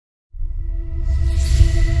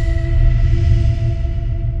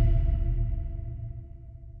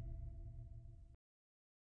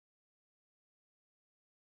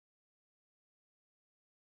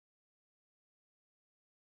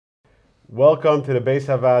Welcome to the Beis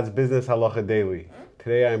Havad's Business Halacha Daily.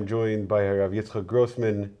 Today I am joined by Rav Yitzchak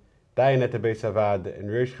Grossman, Dayan at the Beis Havad, and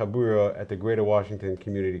Reish Chabura at the Greater Washington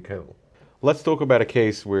Community Kollel. Let's talk about a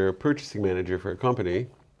case where a purchasing manager for a company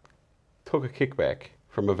took a kickback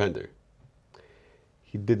from a vendor.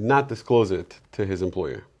 He did not disclose it to his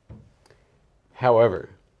employer.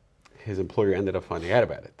 However, his employer ended up finding out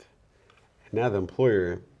about it. And now the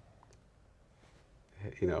employer,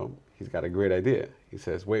 he's got a great idea. He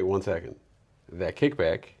says, wait 1 second, that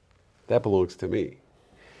kickback, that belongs to me.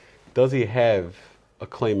 Does he have a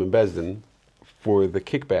claim in Beis Din for the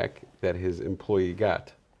kickback that his employee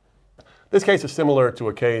got? This case is similar to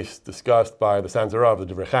a case discussed by the Sanzer Rav, the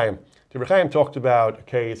Divrei Chaim. Divrei Chaim talked about a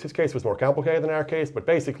case, his case was more complicated than our case, but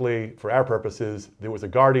basically, for our purposes, there was a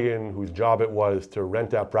guardian whose job it was to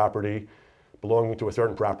rent out property belonging to a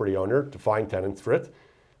certain property owner to find tenants for it.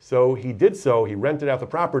 So he did so, he rented out the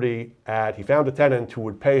property he found a tenant who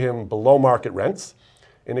would pay him below market rents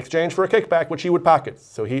in exchange for a kickback, which he would pocket.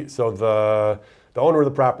 So the owner of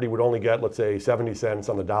the property would only get, let's say, 70 cents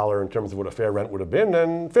on the dollar in terms of what a fair rent would have been,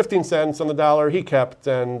 and 15 cents on the dollar he kept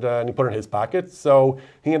and he put in his pocket. So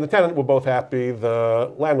he and the tenant were both happy.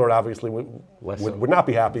 The landlord obviously would not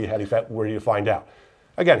be happy were he to find out.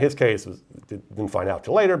 Again, his case didn't find out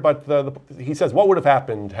till later, but he says what would have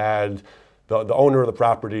happened had the owner of the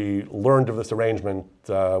property learned of this arrangement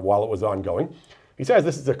while it was ongoing. He says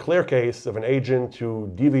this is a clear case of an agent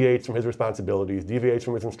who deviates from his responsibilities, deviates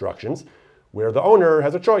from his instructions, where the owner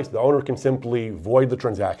has a choice. The owner can simply void the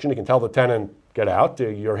transaction. He can tell the tenant, get out,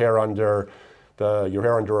 you're here under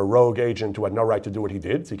a rogue agent who had no right to do what he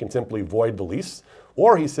did, so he can simply void the lease.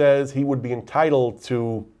 Or he says he would be entitled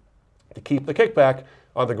to keep the kickback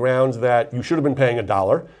on the grounds that you should have been paying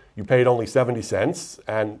 $1. You paid only 70 cents,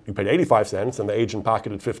 and you paid 85 cents, and the agent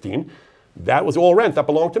pocketed 15. That was all rent that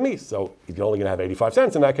belonged to me. So he's only going to have 85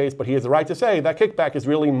 cents in that case, but he has the right to say that kickback is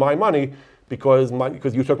really my money because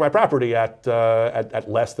you took my property at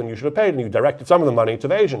less than you should have paid, and you directed some of the money to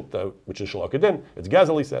the agent, which is Shalok Adin. It's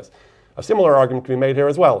Gezel, he says. A similar argument can be made here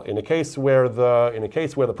as well. In a case where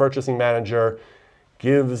the purchasing manager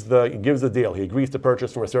gives the deal, he agrees to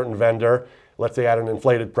purchase from a certain vendor, let's say at an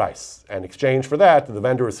inflated price. And in exchange for that, the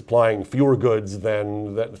vendor is supplying fewer goods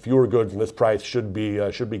than this price should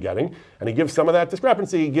be getting, and he gives some of that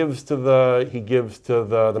discrepancy. He gives to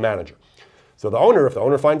the manager. So the owner, if the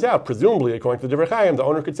owner finds out, presumably according to the Divrei Chaim, the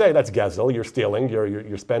owner could say, "That's Gezel. You're stealing.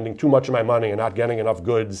 You're spending too much of my money and not getting enough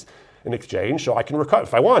goods in exchange. So I can recover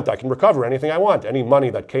if I want. I can recover anything I want. Any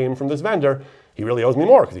money that came from this vendor." He really owes me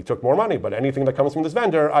more because he took more money, but anything that comes from this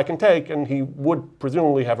vendor, I can take, and he would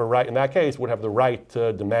presumably have a right, in that case, would have the right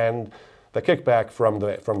to demand the kickback from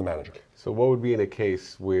the manager. So what would be in a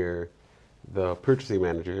case where the purchasing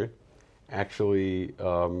manager actually,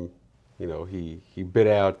 he bid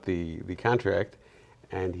out the contract,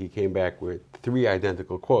 and he came back with 3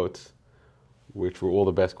 identical quotes, which were all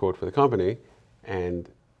the best quote for the company, and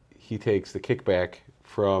he takes the kickback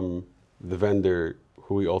from the vendor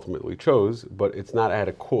who he ultimately chose, but it's not at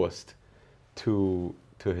a cost to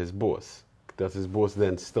his boss. Does his boss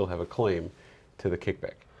then still have a claim to the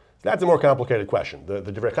kickback? That's a more complicated question. The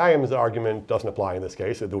Divrei Chaim's argument doesn't apply in this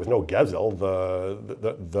case. There was no gezel.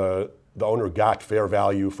 The owner got fair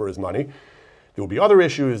value for his money. There will be other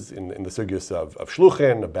issues in the sugyas of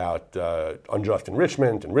shluchin, about unjust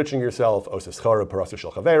enrichment, enriching yourself, osas chara parasa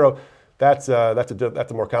shel chavero. That's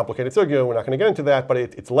a more complicated sugya. We're not going to get into that, but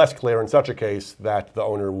it's less clear in such a case that the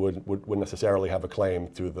owner would necessarily have a claim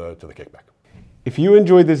to the kickback. If you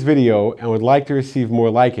enjoyed this video and would like to receive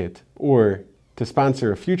more like it, or to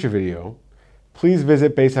sponsor a future video, please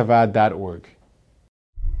visit beishavad.org.